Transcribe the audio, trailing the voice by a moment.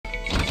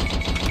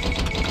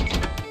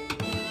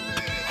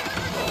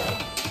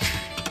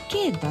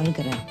Kid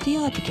valgare.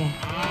 Teatica.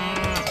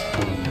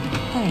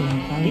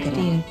 Erland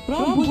valgare.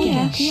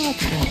 Robuja.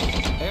 Teatica.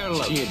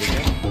 Erland. Kid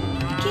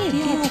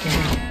teatica.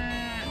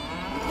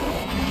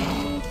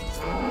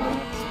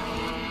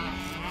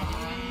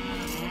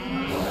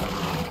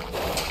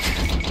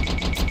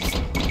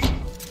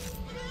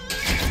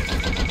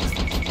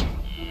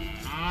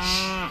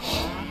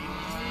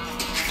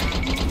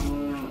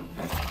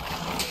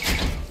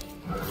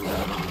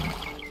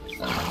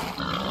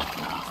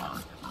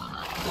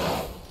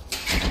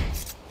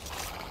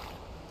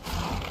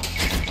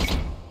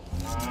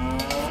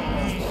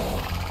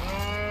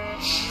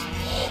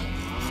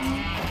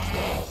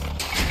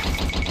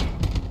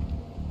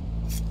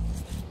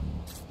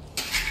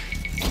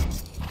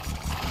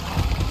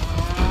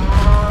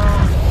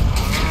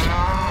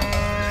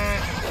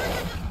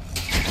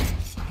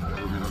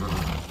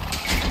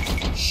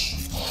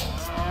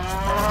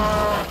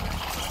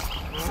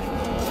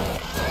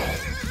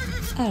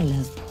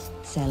 Erland.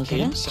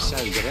 Selgare.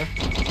 Selgare.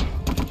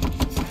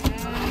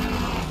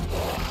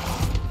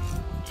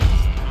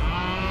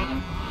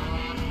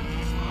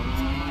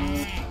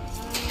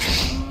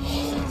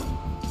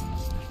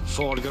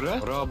 Folgare.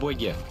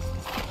 Raboge.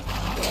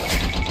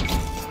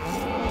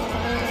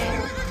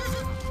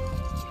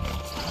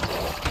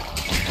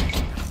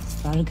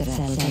 Valgare.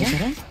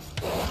 Selgare.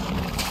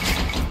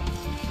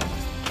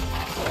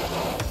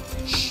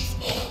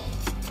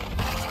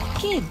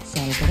 Kid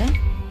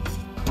selgare.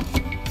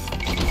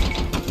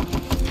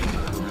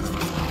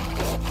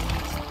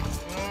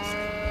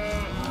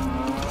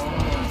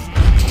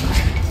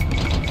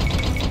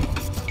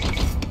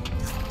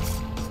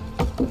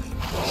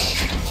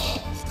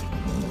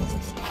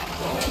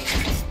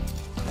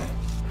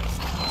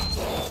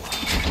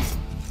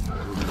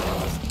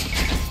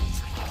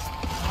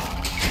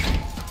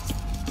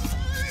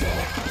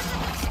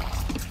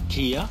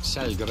 Kia.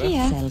 Selgare.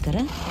 Kia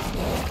selgare.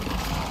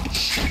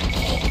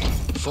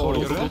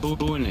 Folgare.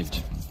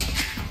 Bonnet.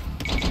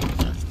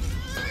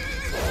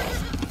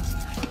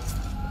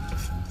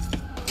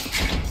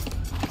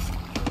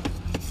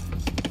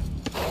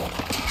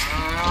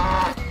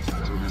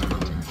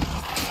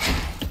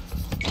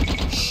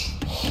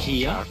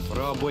 Kia.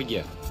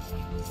 Raboge.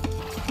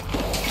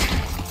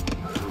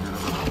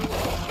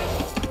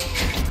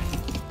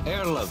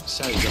 Erland.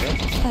 Selgare.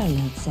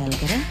 Erland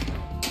selgare.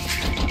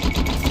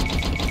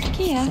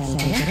 Kia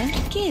selgare.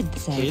 Kid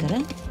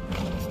selgare.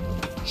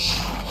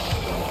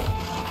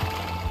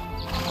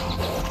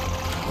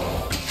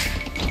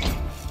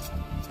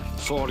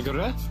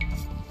 Folgare.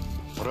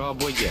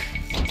 Raboge.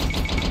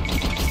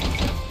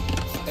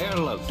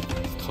 Erland.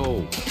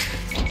 To.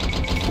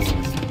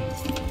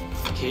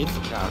 Kid.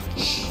 Cat.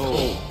 To.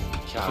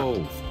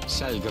 To.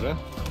 Selgare.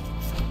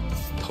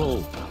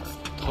 To.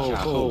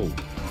 To.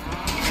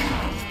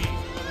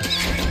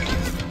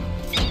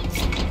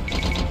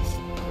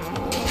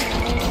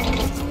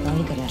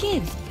 Valgare.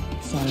 Kid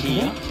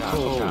selgare.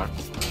 To.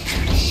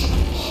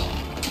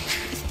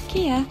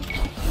 Kia.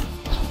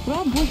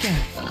 Robuja.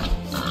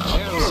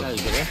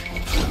 Selgare.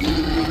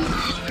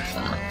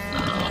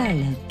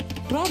 Erland.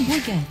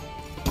 Robuja.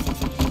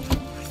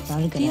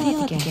 Valgare.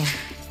 Teatica.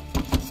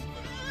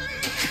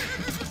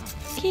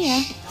 Kia.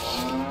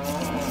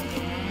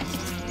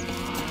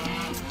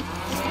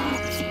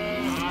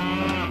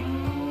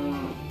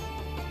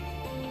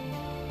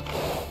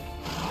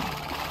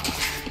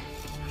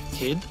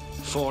 Kid.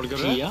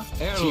 Folgare. Kia.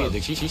 Erland.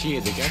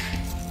 Teatica.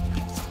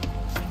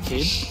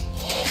 Kid.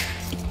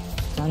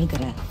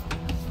 Valgare.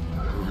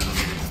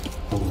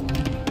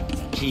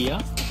 Kia.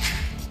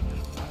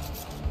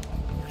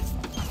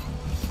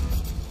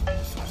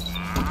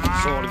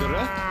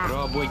 Folgare.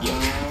 Raboge.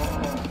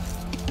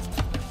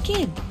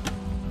 Kid.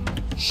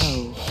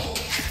 Oh.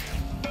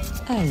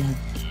 Erland.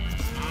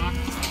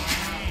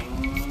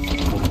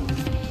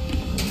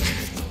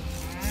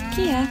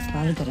 Kia.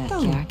 Valgare.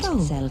 Cat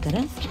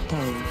selgare. To.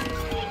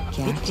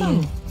 Cat to.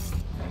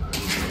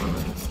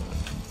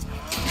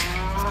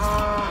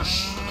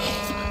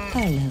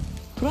 Erland.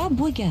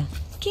 Robuja.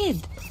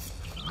 Kid.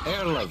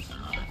 Erland.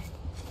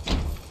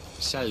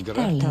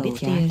 Selgare. Erland.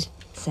 Cat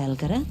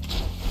selgare.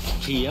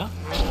 Kia.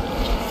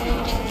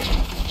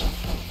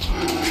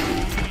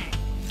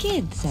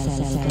 Kid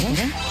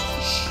selgare.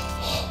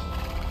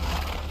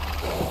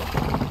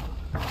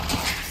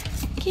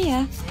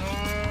 Kia.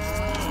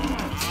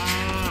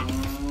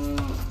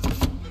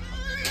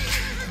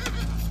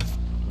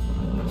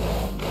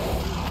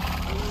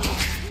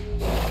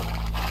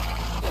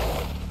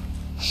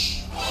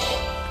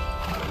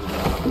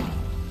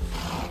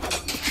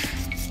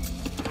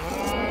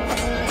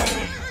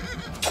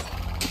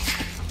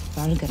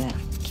 Valgare.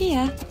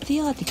 Kia.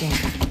 Teatica.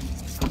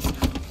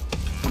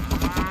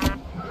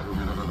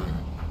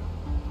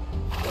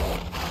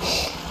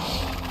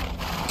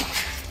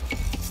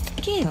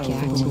 Kid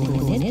cat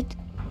bonnet.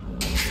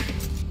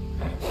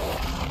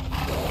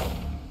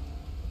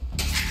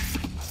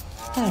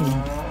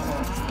 Erland.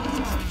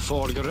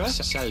 Folgare.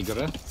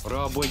 Selgare.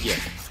 Raboge.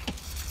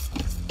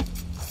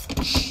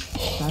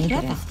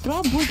 Valgare.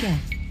 Robuja.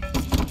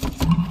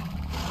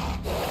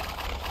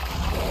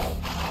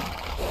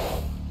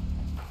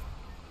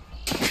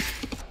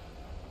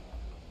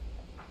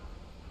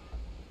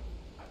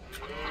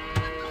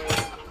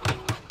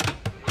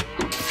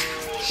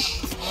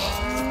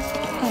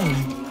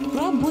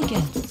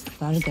 Rabuga.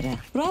 Valgara.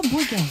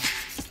 Rabuga.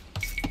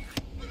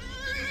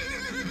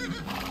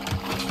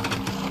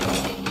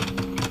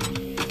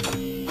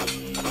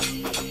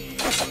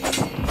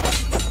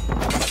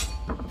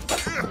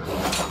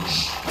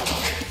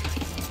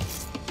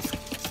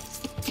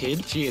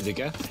 Kid,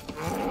 Chiedica.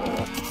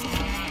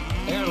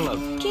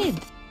 Erlov. Kid.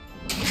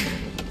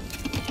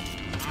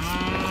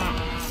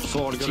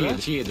 Forgare.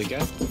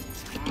 Chiedica.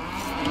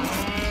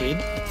 Kid.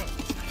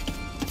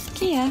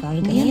 Kia.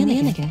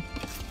 Valgara.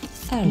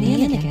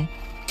 Arnienega.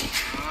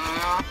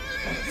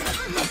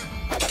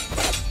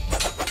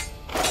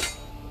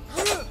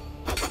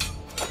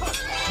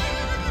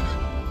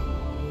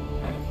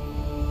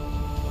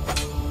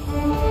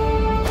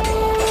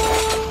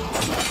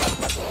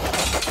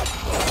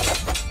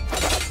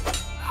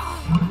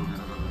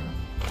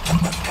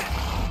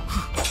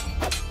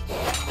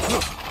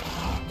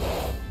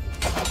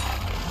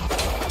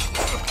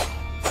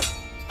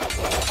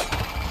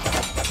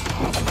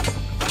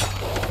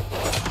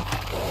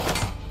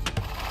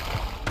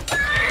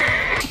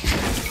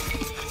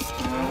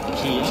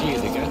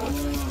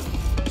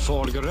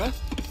 Forgare.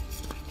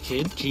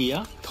 Kid,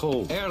 Kia,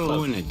 To,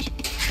 Erlov. Unage.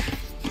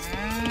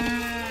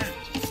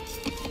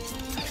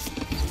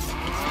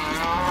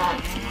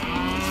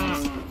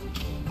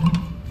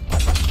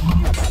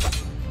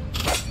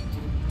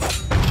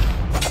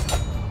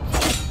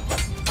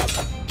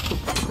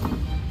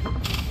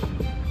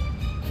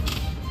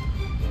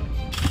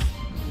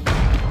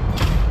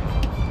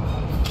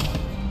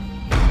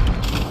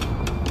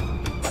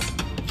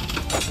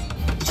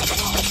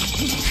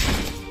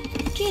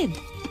 Kid.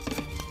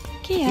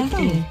 Kia.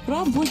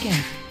 Rabuga.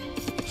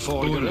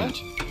 Forgare.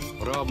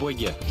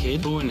 Rabuga.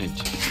 Kid,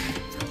 Unage.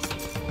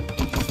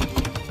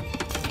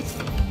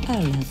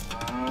 Arlov.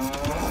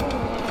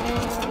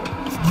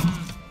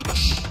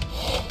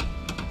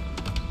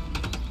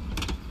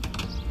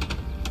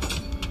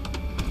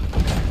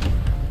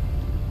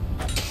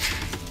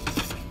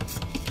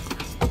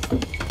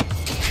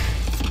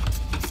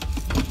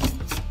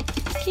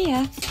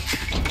 Kia.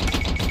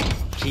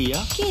 Kia.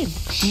 Kid.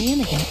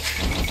 Nienega.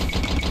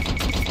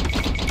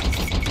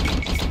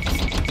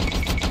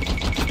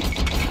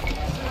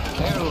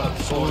 Erlov.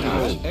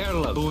 Forgare.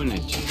 Erlov.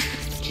 Unage.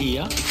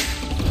 Kia.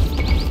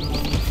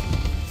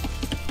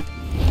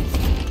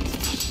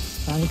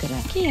 Valgara.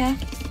 Kia.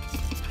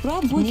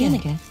 Rabuga.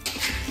 Nienega.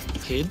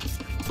 Kid,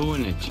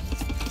 Unage.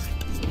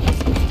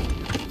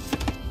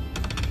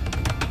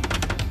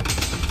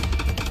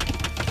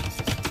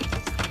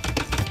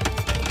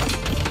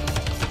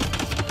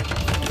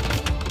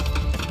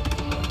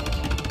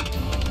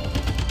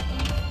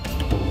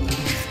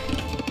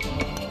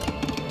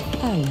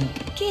 Arlov.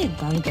 Kid.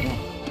 Valgara.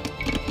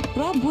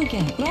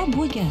 Rabuga.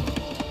 Rabuga.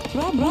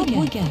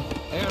 Rabuga.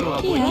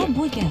 Erlov. Kia.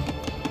 Rabuga.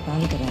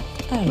 Valgara.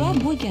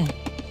 Rabuga.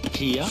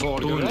 Kia.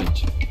 Forgare.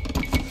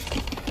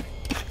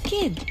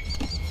 Kid.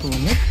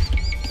 Unit.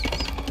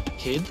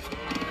 Kid.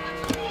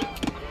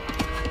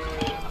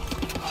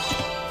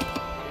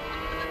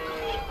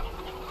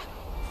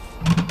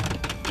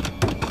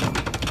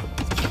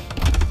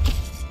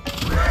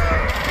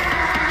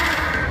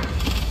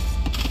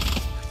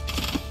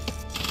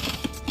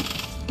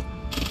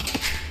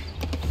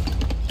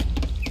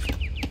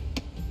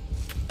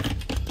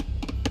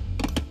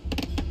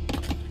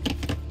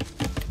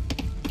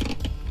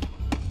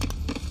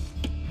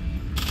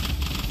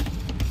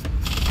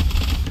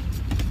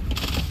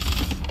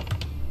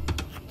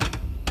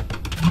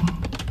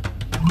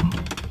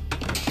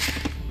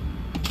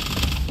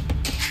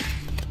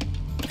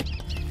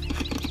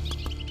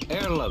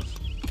 Erlov.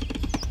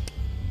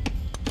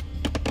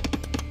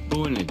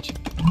 Unage.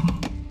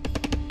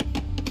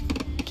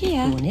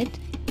 Kia. Unit.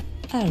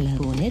 Arlov.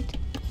 Unit.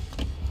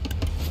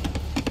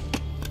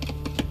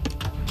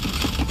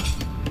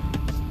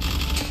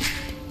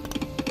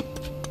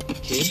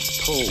 Kid,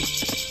 To,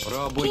 Kid.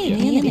 Rabuga.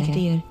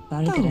 Nienega.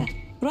 Valgara.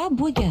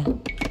 Rabuga.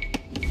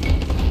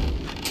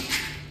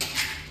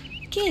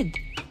 Kid.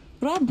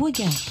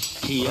 Rabuga.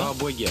 Kia.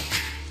 Rabuga.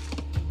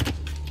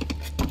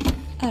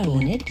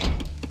 Arlov. Unit.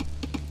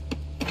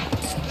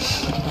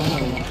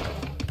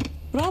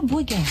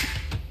 Rabuga.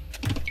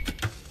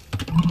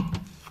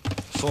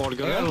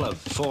 Forgare. Erlov.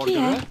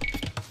 Forgare.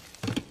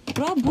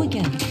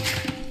 Rabuga.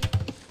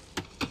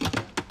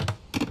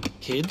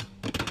 Kid.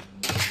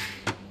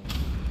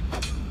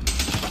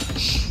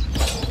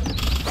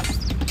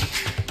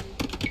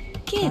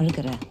 Kid.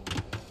 Valgara.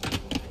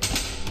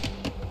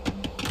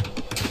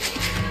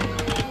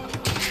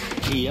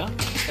 Kia.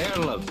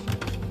 Erlov.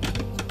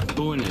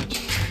 Unage.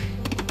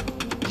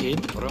 Kid.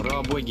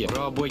 Rabuga.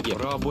 Rabuga.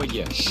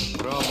 Rabuga.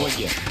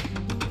 Rabuga.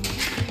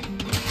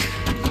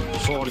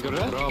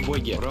 Forgare.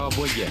 Rabuga.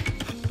 Rabuga.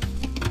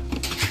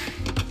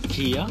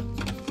 Kia.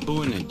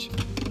 Unage.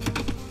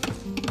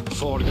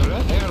 Forgare.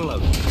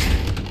 Erlov.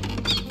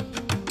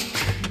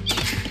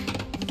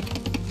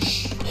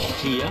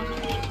 Kia.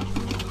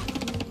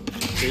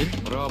 Kid.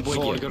 Rabuga.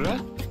 Forgare.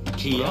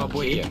 Kia.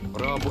 Rabuga.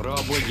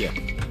 Rabuga.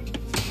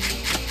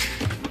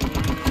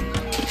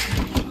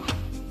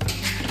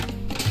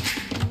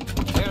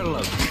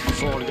 Erlov.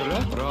 Forgare.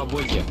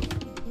 رابوجة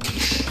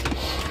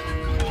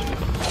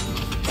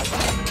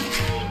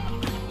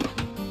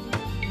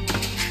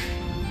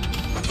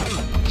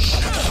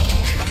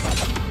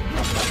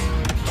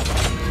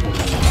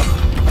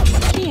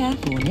Kia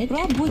vunnit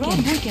Rob-Buggen.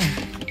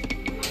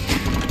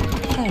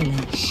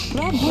 Erlen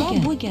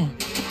Rob-Buggen.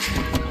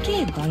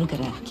 Kid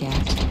Valgara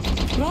Cat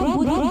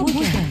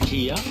Rob-Buggen.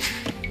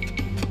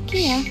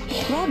 Kia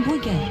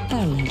Rob-Buggen.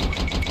 Erlen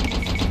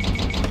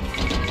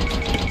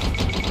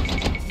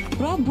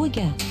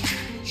Rob-Buggen.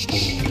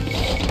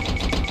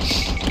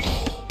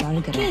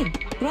 Valgara Kid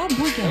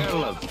Rob-Buggen.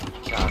 Erlov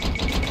Cat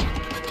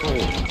Tå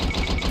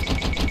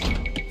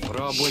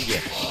رابوجة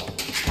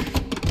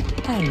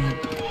Erlen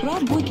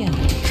Rob-Buggen.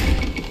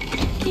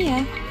 Kia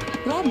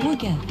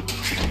Rob-Buggen.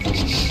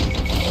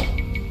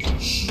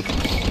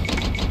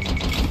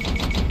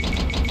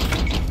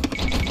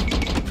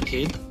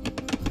 كيد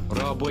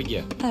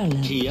رابوجة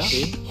Erlen كيا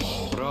كيد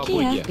Kia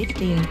رابوجة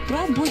Victor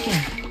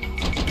Rob-Buggen.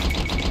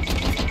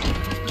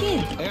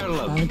 Kid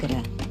Erlov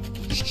Valgara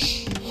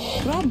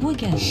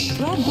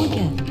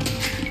Rob-Buggen.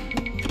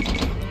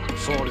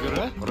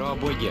 فورجرة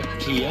رابوجة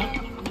كيا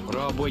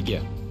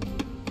رابوجة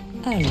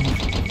Erlen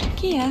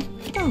Kia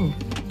Tau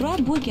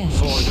Rob-Buggen.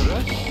 فورجرة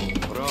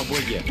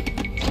رابوجة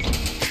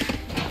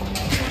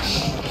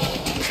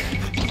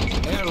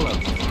Erlov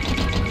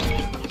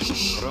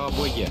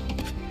رابوجة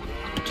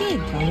Kid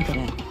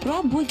Valgara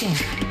Rob-Buggen.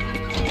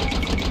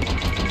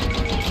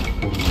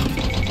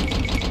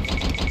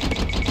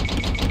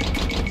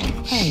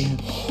 Erlen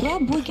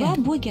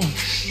Rob-Buggen.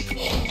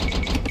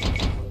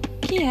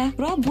 Kia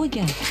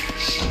Rob-Buggen.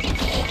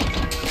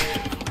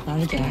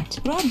 Valgara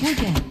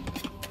Rob-Buggen.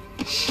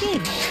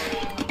 Kid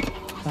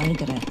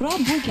Valgara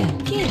Rob-Buggen.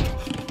 Kid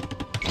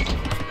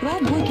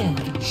Rob-Buggen.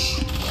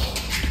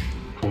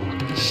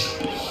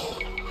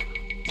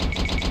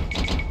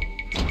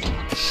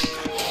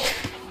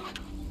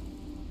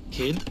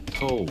 كيد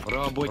تو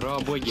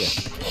رابوجة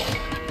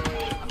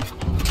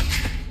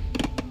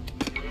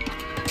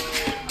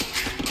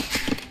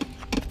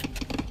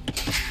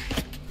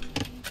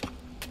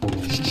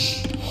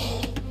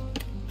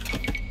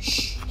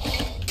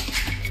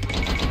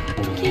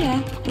Kia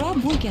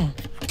Rob-Buggen.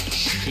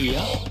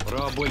 كيا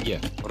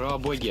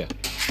رابوجة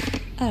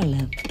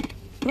Erlen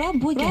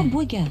Rob-Buggen.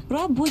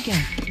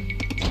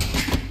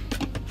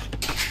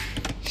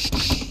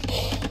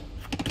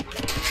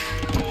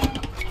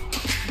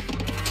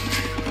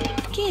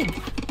 Kid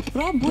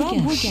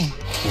Rob-Buggen.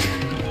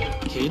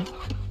 كيد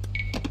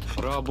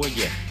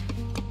رابوجة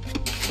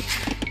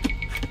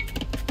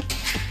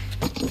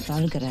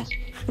Valgara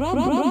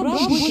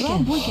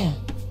Rob-Buggen.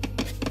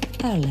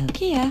 Erlen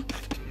Kia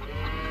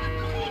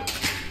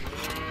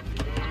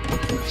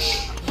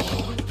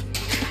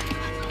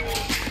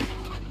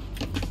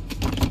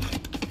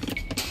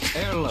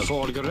Erlov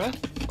فورجرة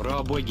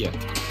رابوجة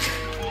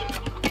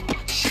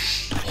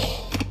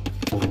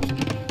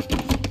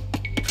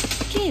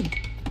Kid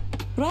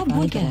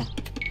Rob-Buggen.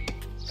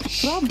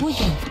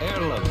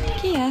 Erlov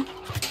Kia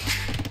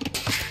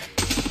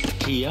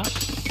كيا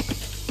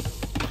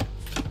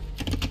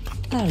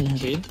Erlen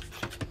كيد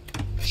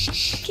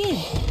Kid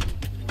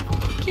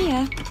Kia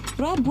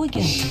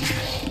Rob-Buggen.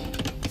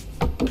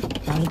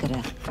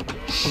 Valgara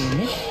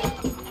vunnit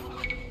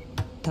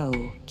Tau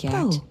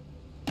Cat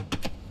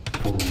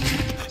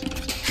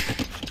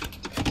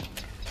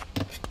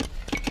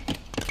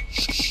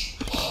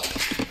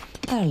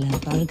Erlen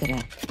Valgara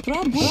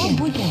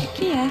Rob-Buggen.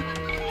 Kia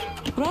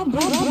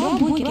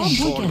Rob-Buggen.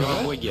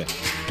 فورجرة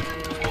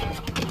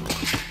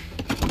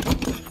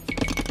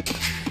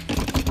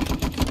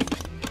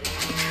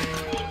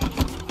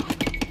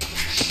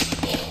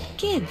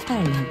Kid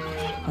Erlen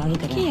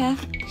Valgara Kia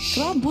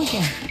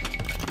Rob-Buggen.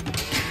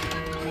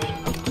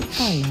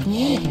 Erlen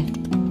Njure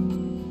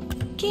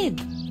Kid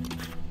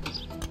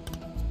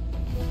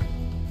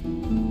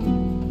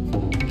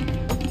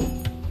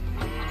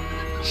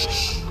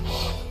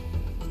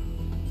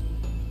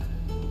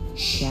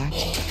Cat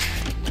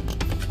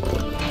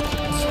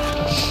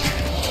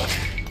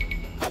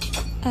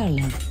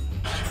Erlen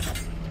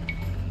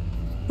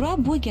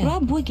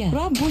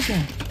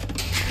Rob-Buggen.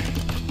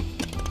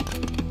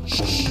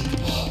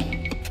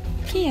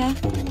 Kia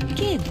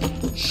Kid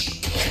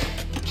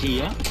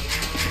كيا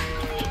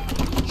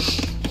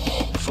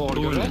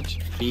فورجرة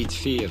بيت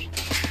فير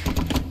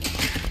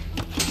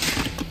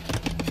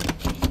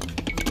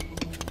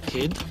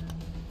كيد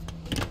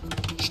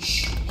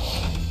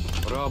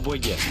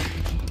رابوجة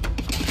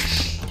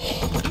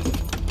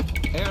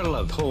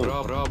Erlov تو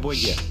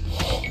رابوجة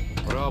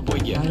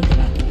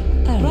Valgara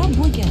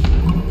Rob-Buggen.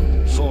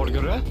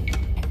 فورجرة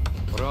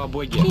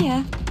رابوجة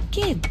Kia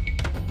Kid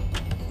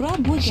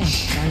Rob-Buggen.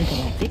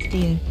 Valgara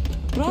Victor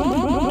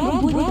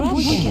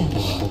Rob-Buggen.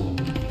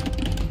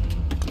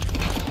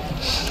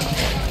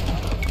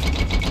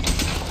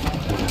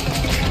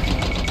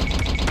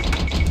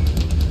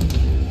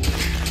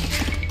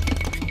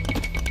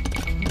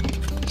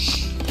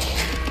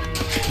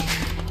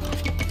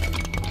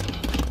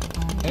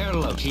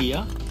 Erlov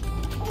كيا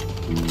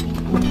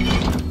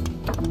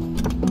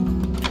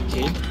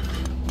كيد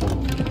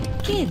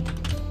Kid.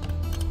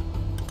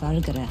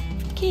 Vargara.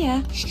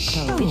 Kia.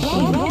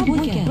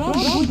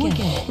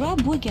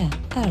 Rob Wigga.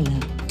 Erla.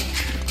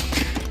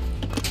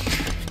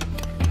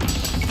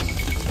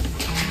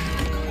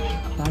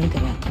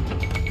 Vargara.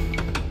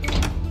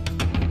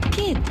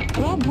 Kid.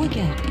 Rob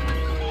Wigga.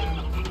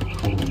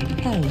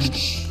 Erla.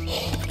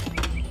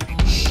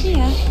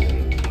 Kia.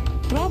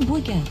 Rob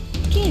Wigga.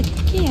 Kid.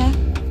 Kia.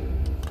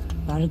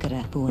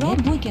 Vargara.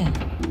 Rob Wigga.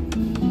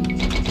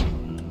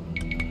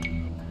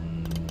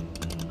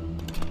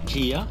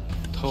 Kia.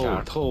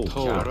 Toe.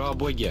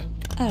 Rob Wigga.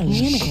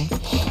 Erla.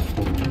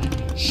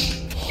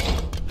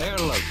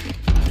 Erla.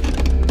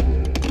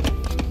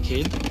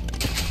 Kid.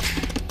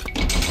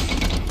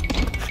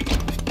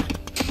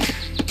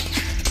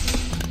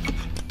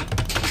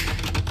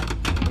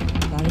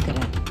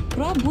 Vargara.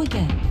 Rob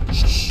Wigga.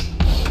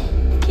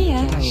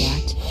 Kia.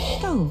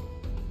 Toe.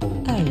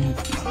 Erla.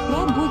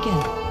 Rob Wigga.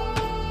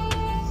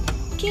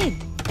 Kid.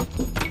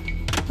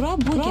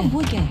 Rob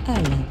Wigga.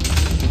 Erla.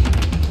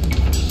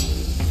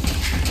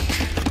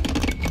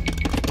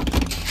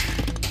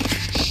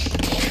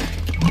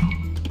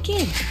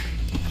 Kid.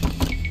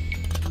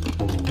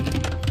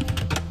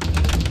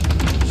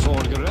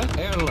 Forgere.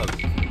 Erla.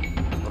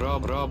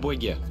 Rob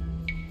Wigga.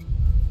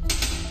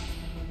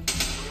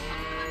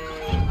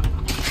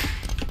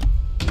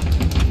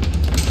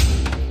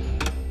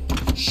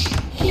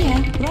 Kia.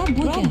 Rob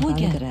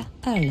Wigga.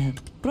 Erla.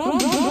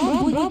 Rob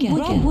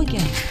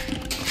Wigga.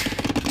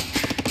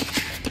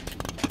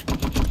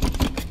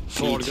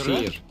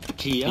 Forgere.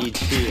 Kia.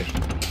 Fear.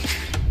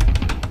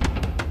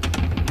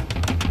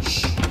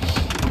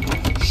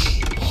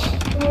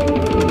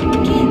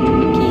 Kid.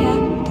 Kia.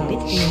 Toe.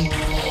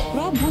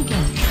 Rob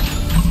Wigga.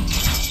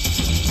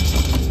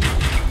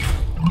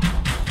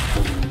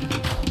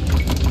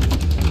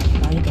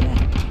 Vargara.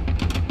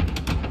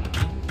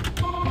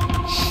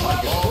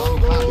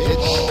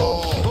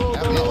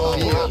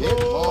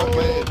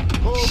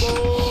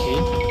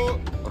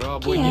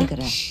 Rob Kia.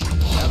 Wigga.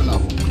 Erla.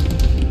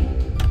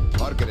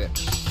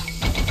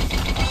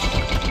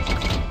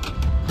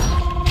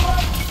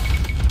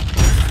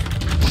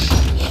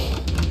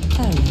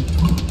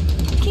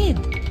 Kid.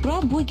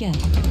 Rob Wigga.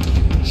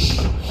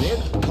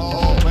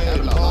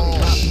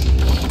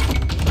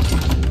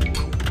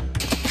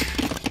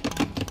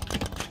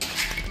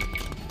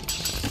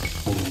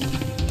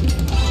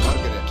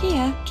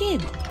 Kia.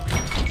 Kid.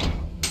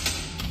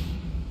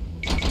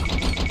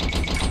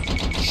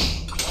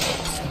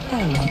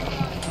 Erla.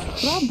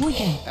 Rob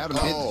Wigga.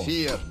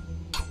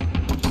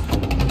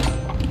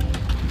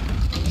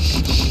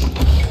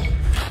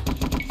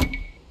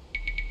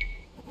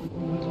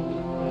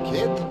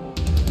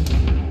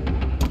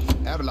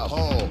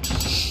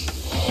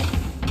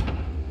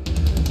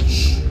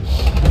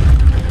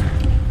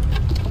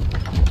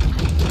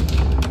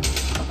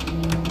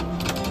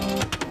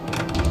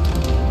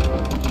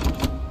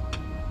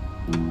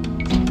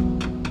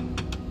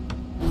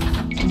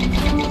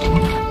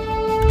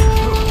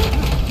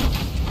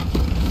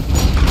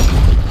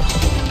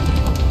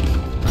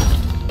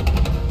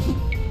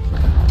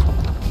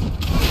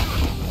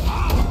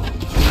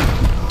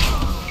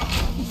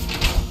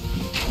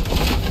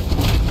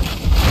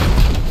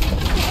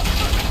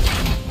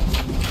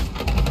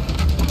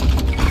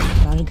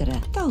 Vargara.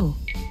 Toe.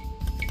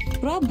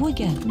 Rob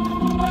Wigga.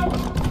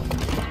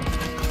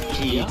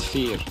 Kia.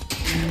 Fear.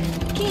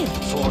 Kid.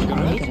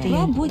 Forgere.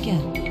 Rob Wigga.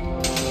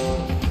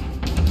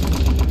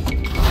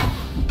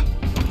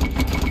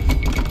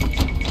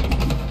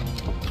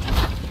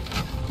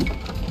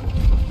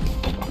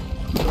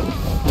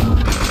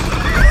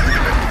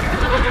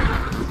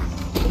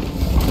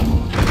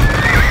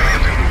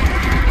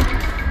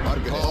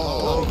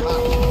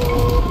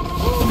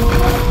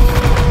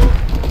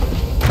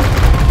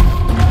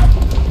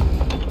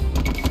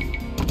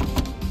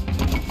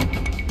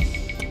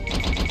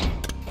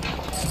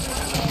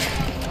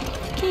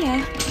 Kia.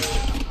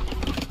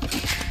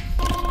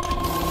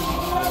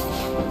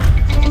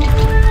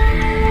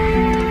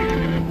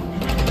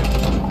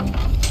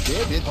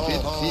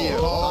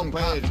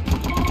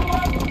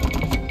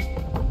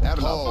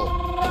 Erla.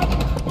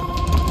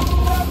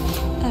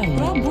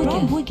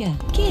 Rob Wigga.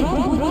 Kid.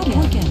 Rob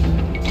Wigga.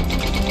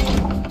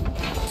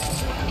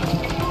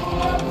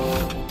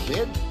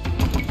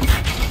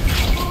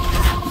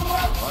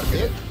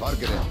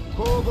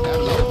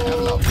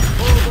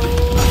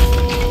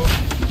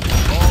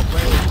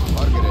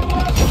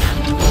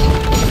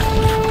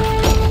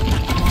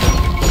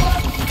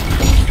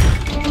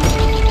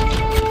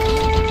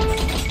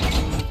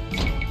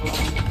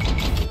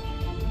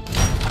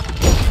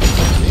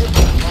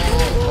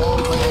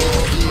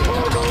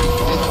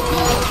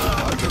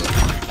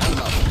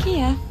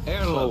 Kia.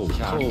 Erla.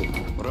 Toe.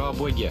 Rob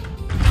Wigga.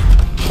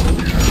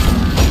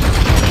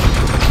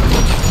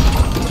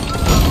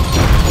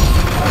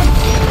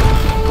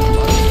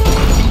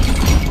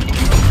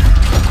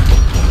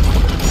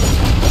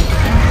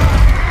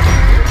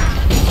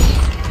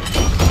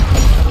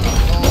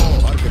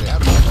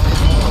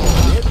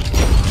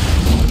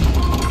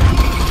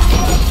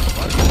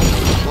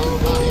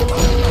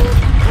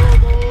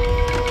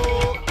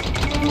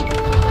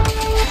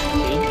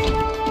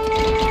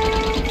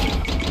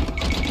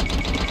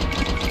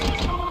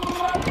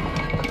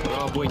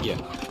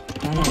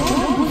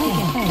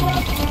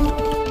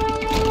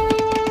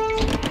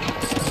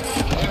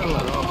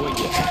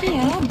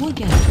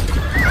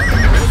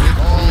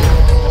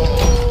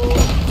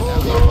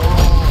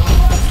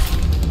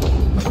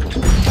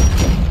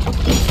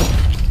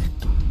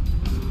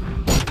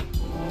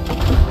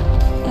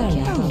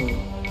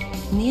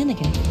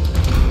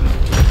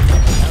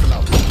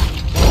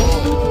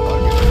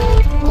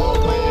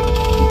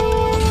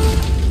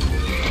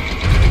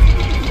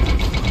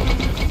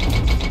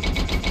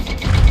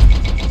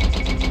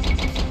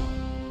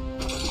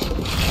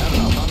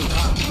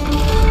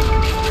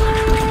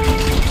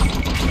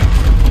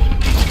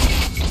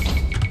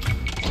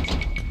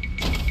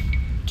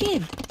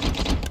 Kid.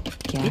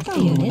 Kjærlighet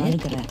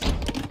valgere.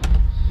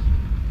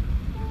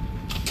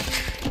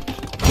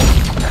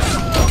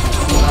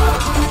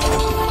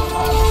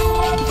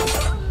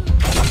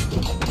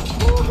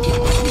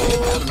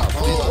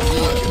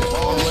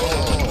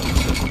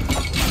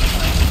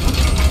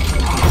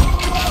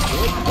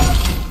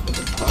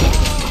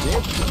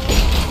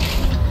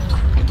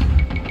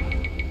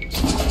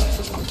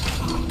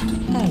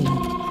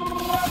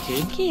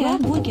 Kia,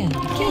 Brugge.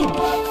 Kid.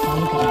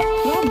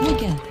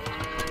 Valgere.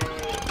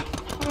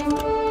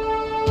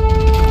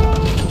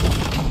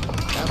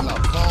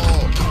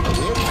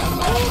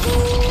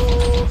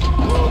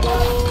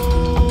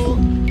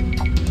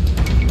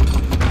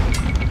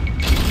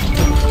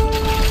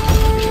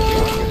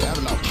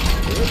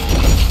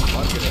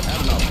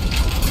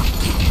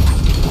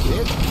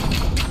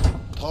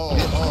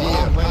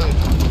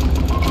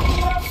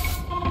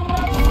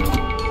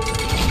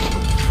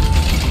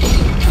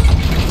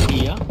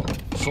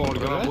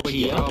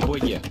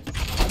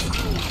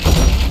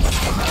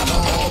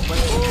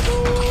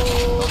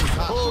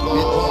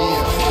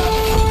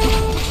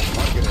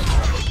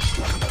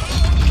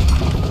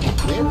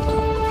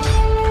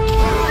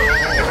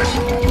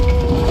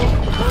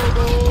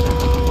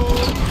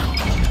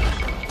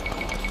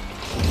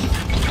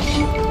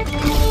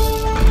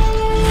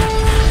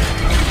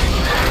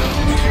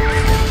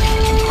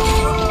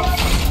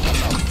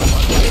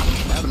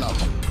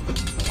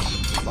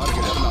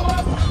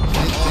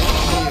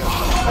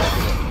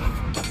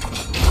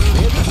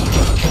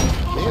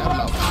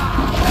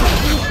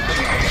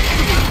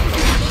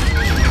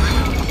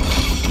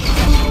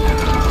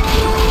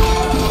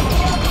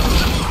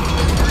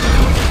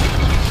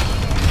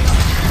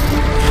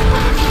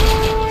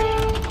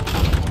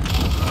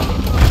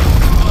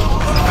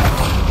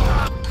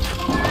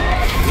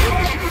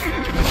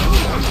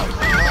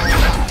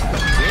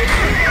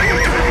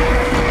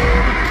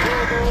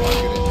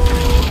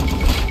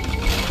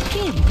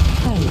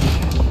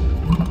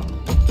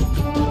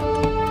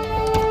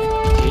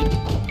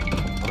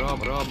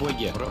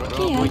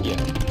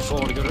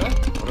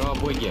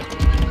 Brugge.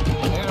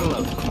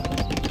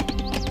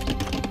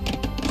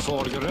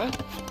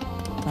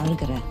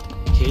 Valgere.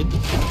 Kid.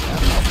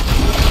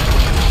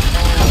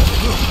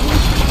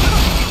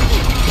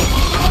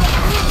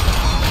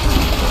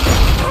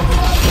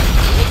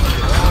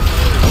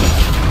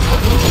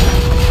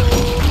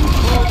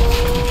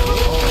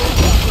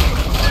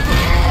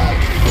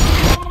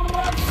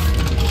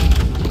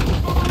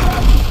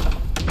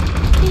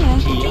 Kia,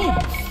 Kid.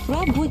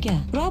 Brugge.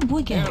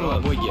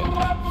 Brugge.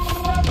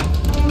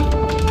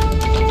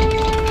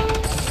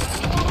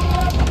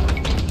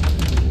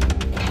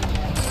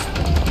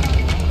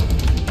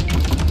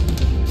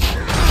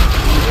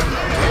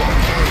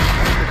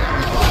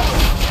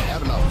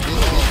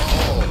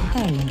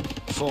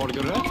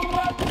 Folgere.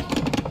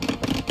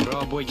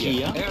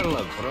 Brugge.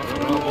 Erlev.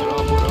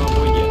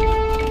 Brugge.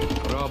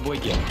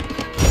 Brugge.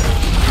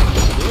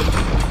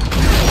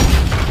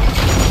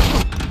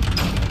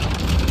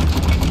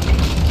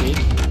 Kid.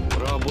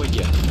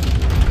 Brugge.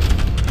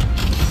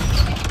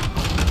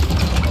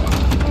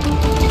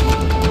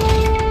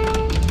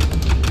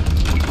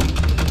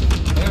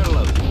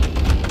 Erlev.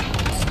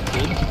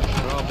 Kid.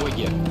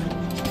 Brugge.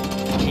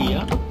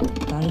 Kia.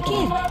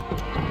 Kid.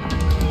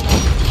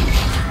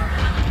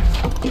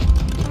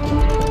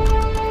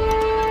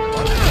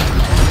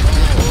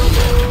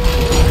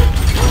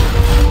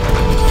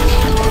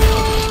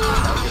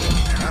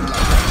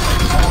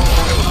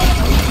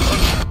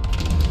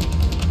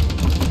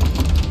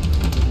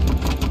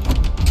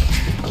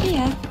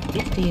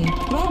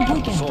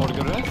 Brugge.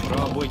 Folgere.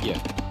 Brugge.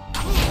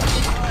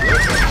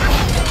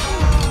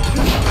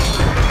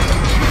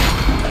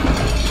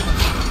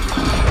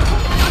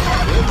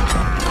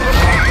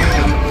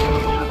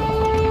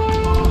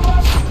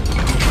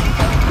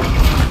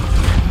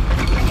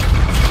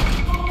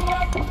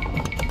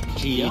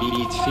 Kia.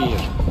 Dit 4.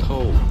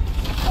 Tro.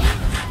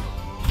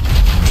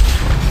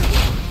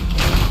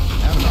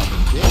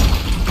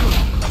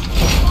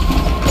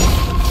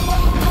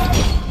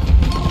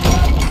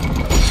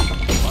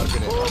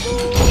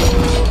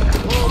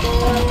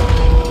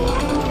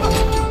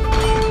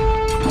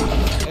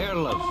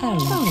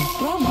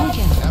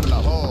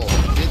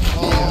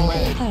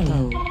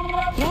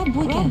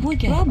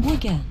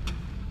 Brugge.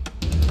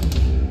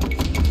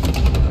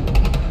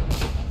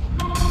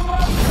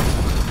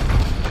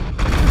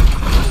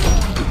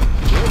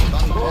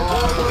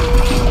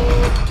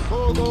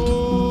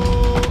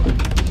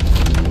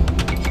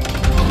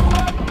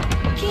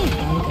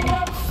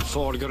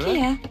 Folgere.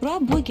 Kia,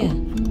 Brugge.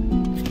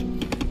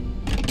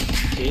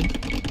 Kid.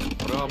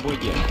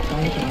 Brugge.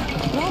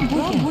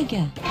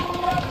 Brugge.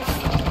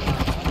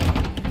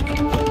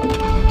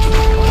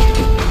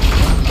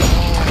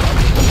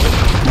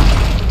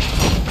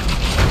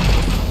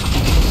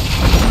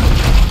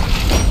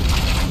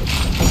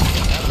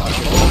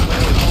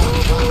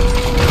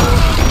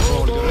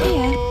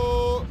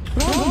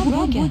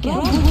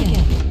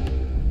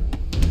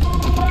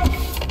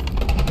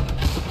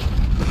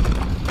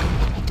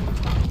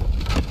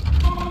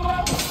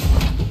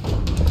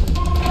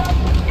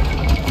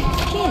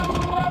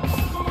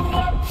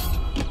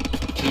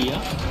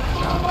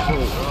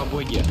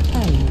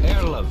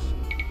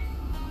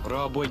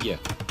 Raboje.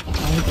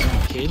 Tiger.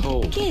 Kid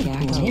ho. Kid.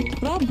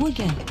 Rob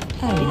Wigger.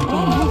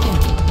 Rob Wigger.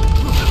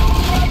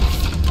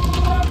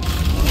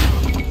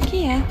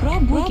 Kia.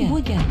 Rob Wigger. Rob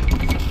Wigger.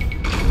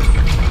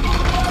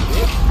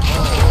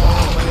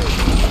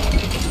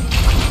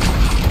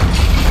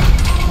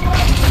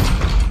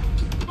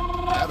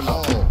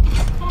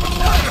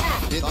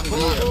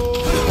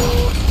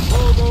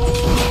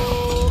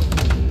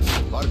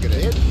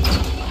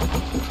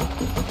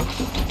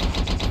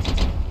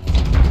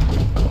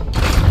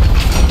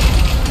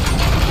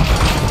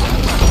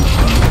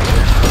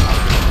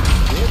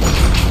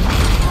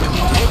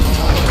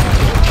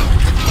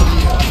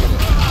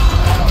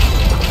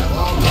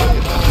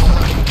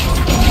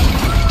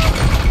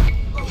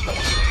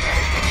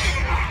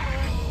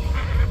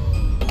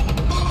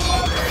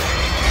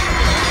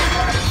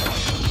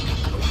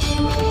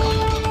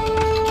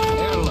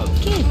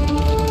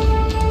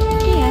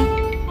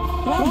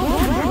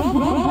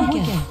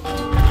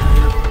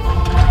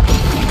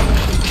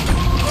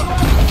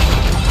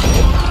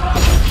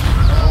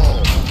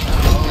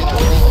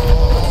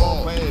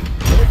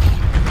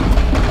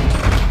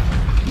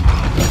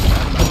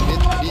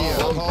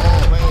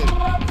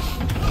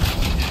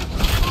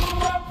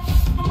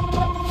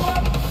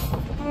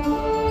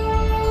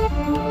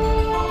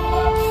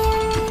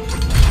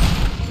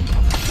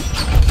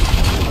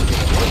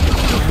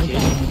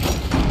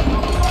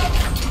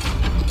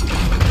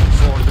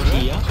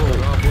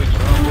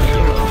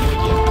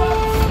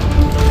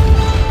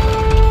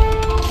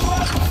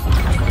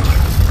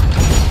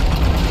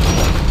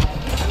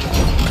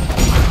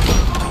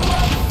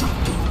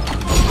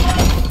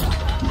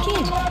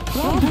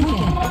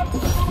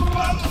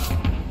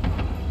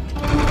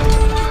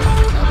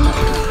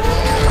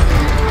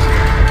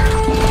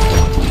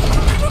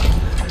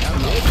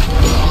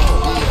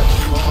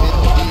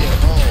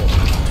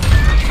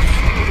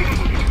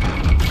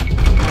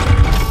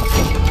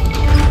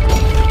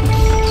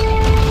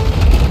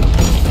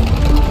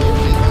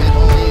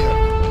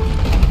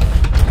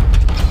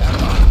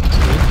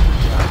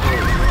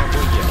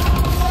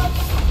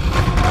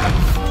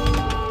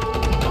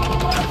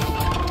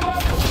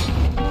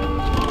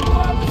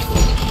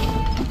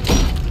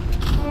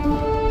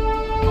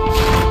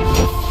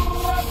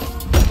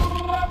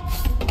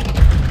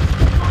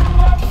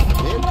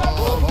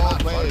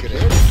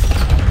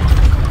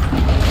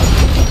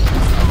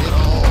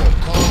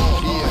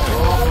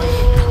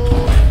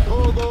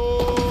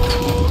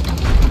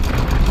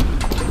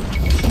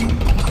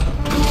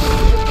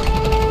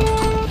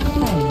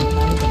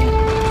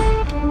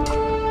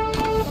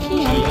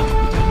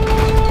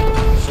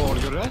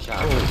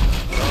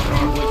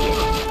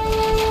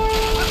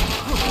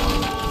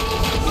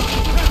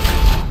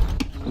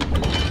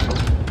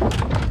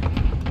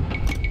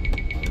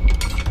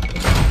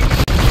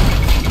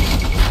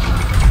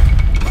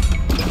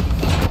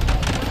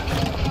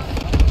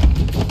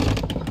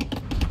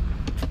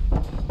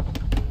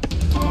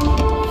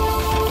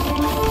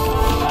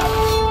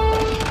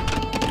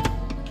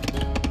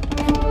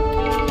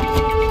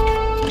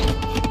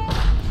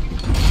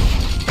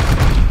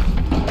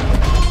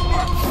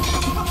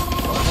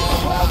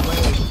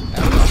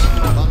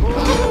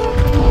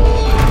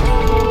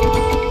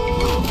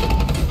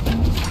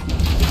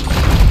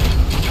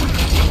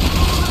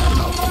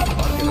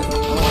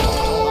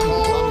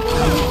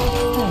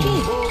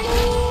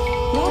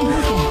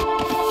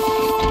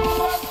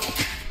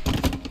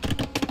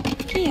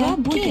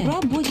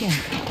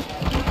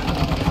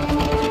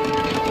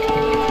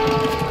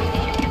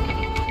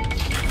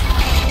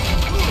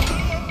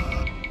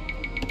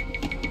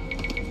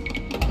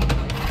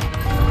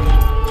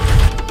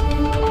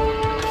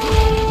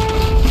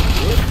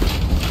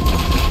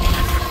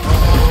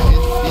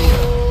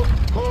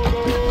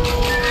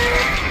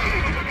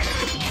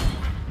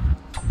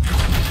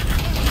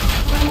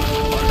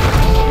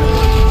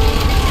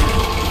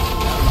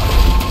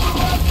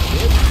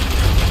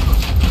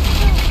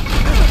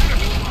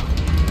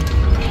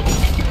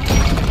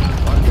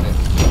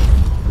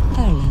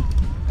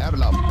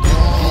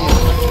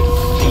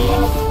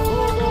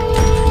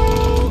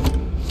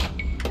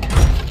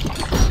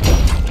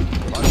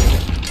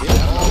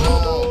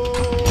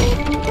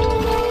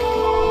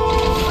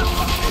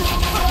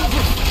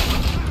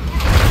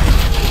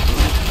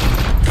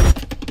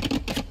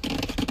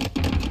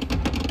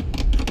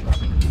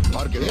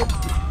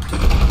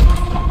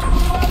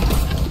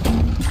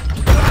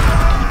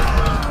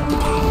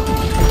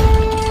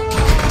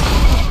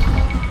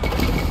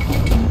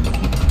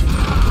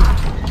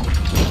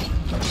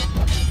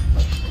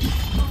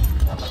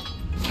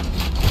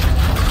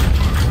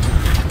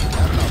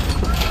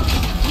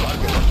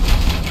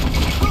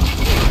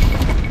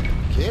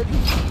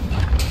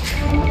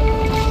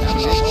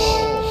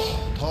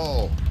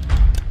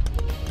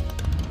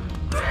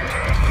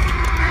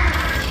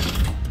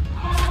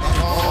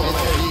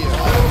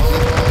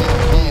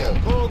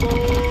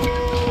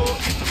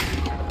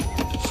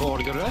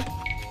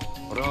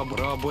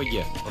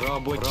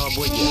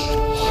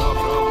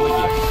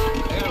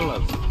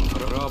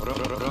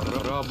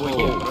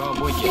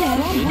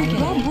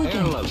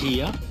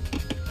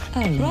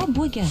 Bra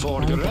bygge.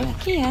 Fordere.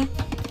 Kia.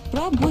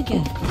 Bra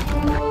bygge.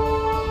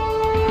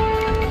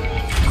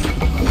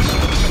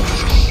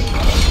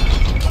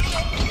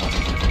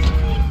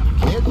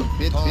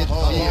 Bit 4.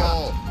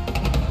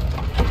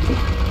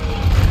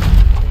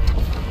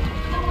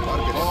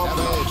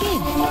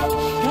 Kid.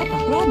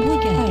 Bra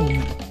bygge.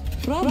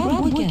 Bra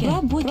bygge.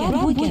 Bra bygge.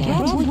 Bra bygge.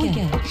 Bra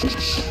bygge.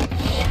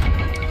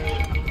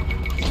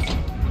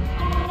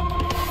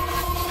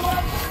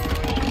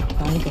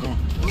 Valgere.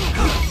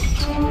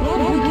 Bra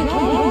bygge.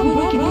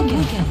 Bra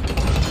bygge.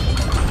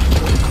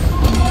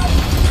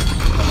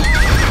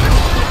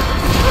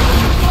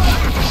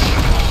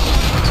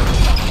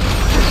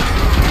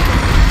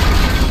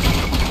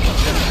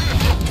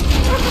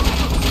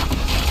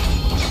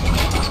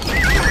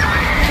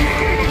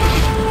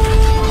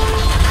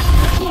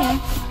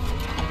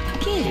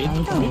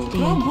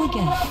 Bra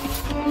bygge.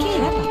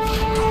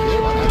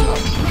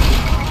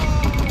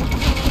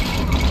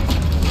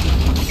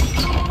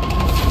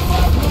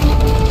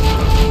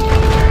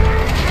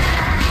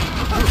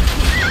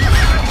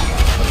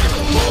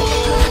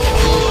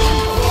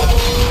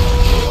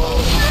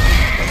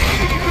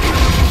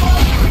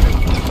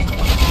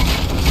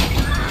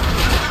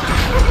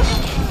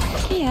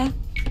 Kia.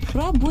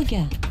 Bra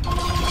bygge.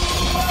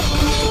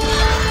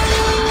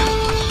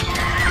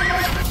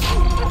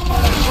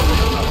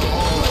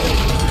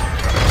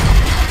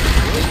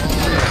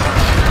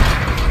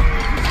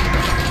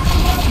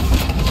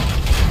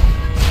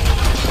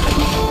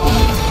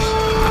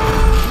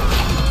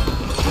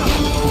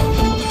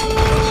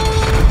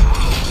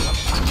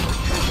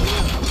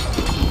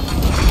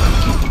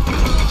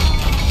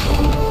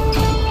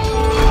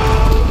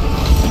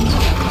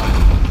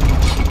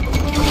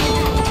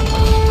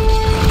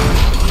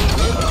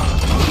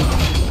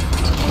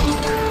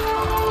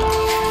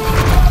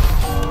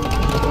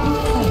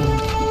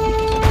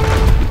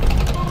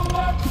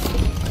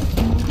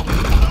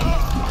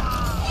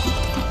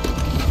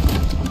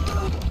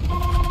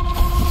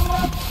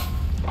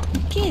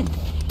 Kid.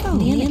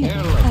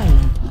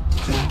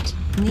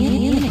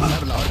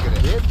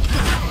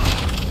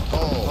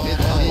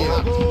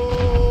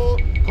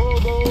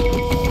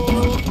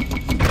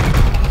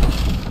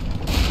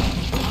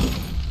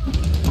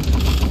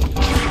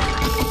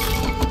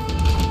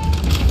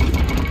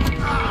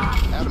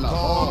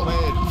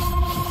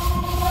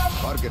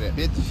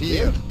 Bit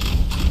 4.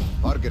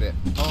 Margaret.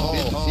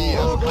 Bit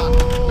 4.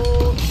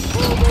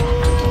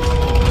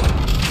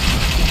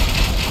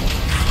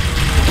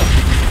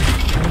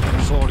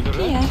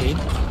 Fordere. Kia. Kid.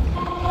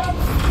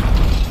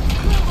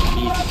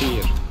 Bit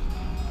 4.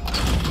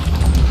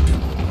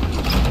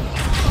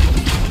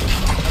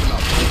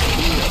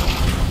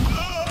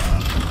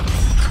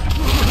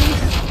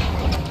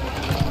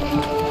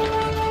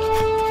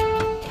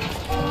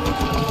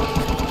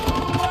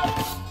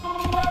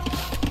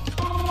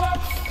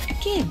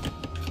 Kid.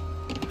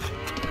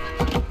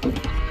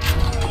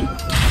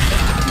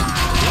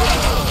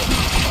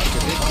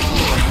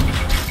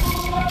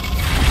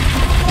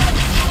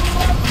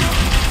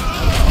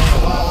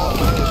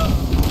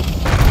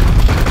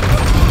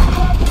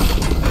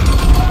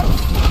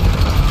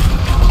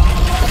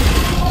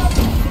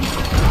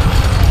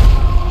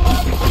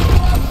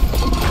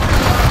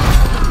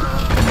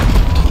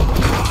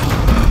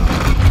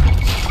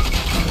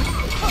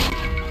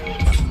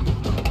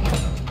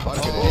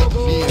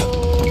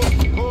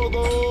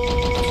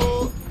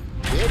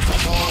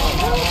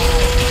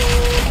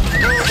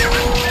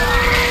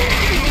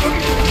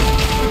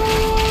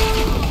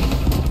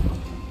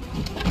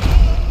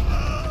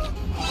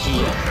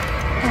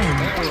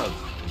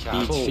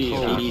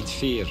 Bit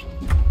 4.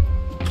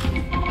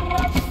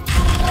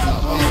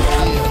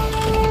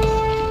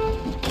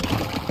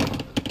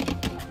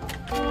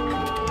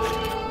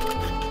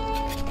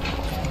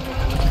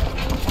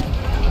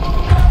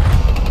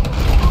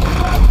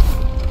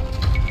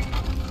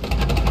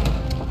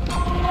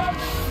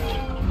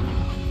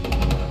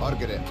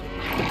 Margaret.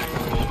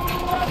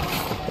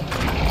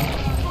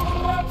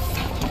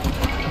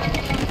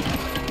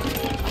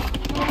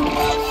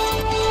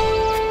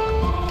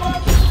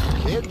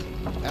 Kid.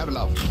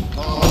 Erlaf.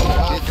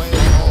 Bit 4.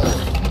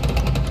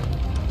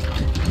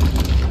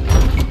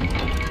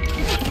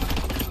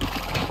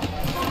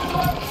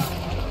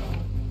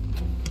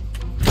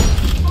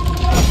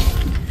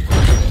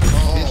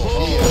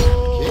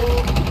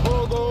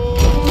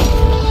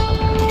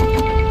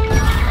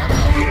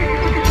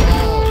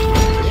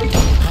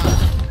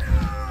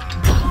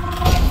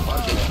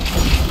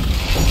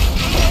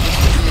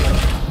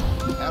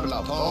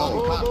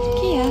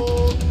 Kia.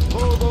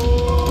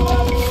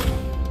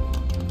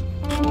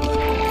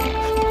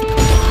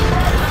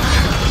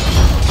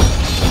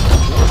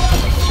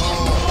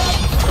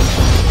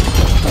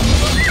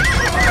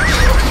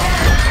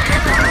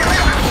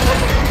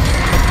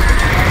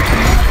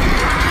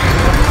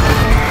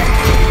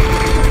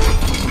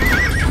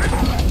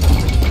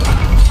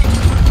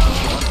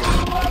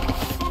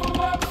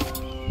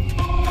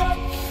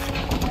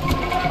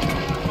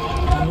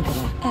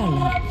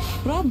 Erlen.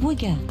 Bra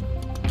bygge.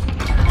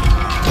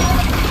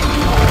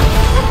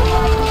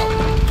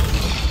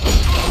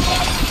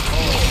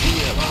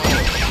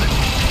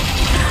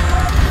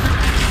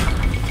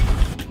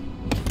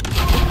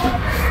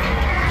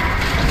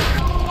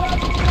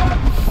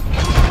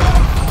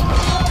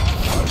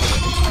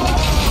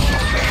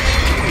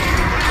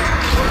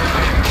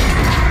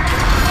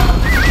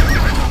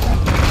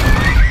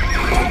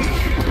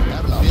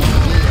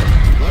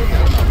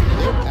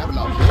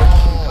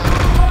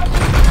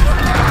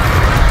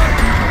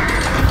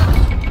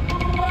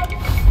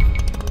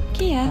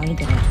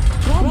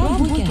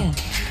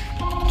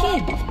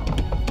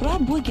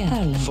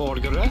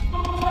 Borgere.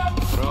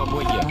 Bra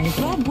bugge.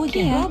 Bra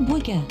bugge. Bra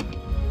bugge.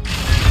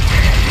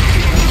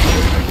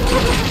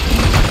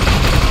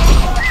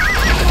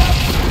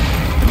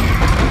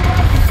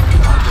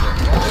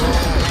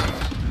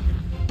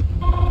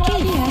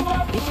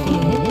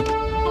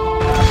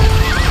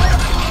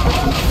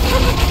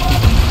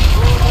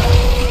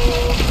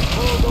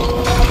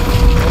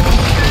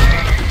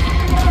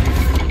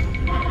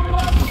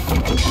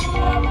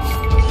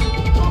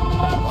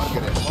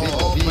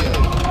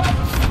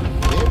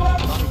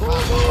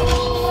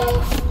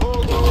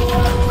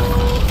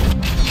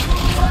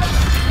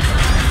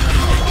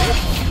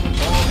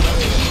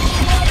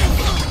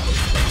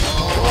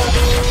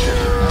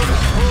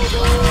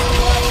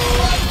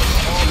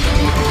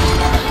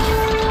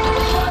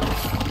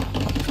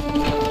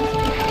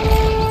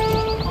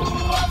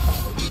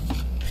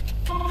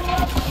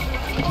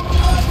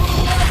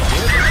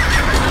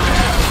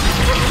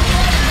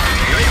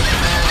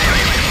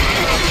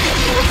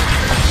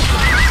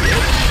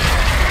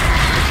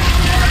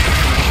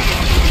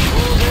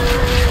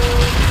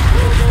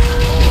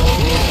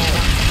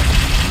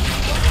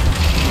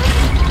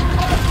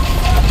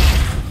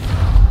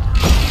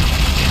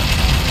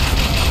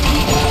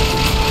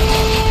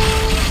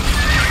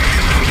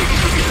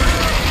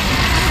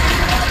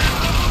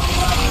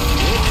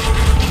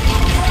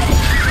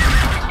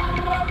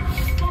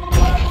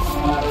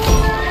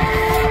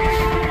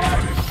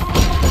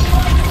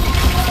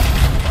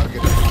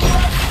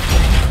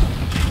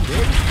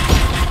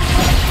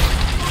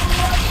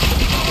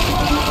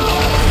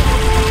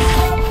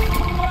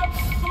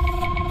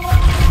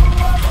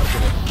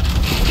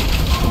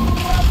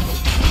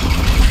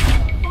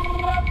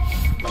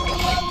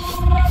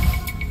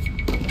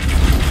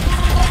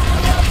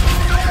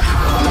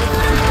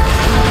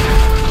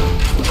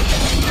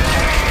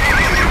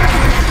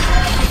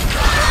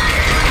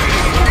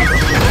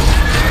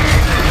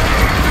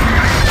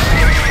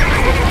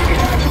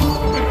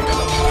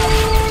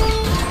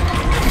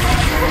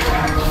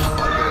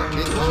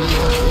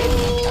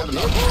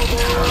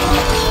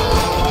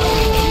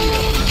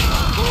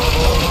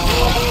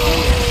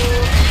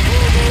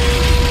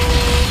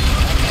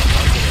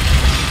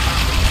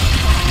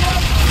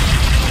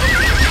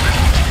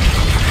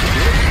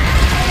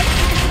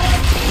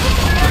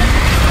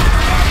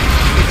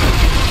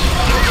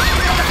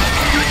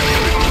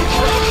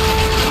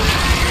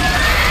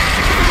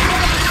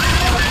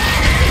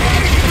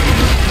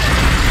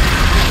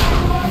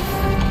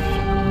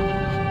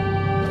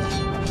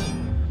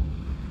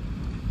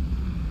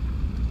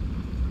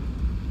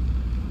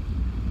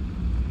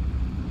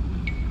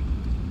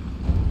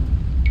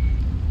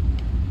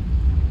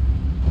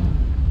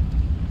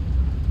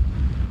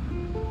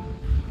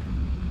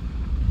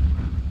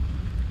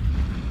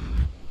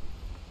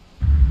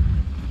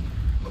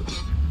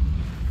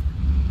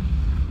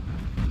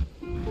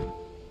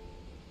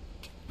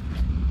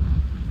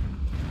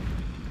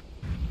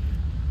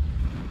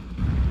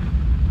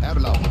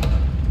 Erlaubt.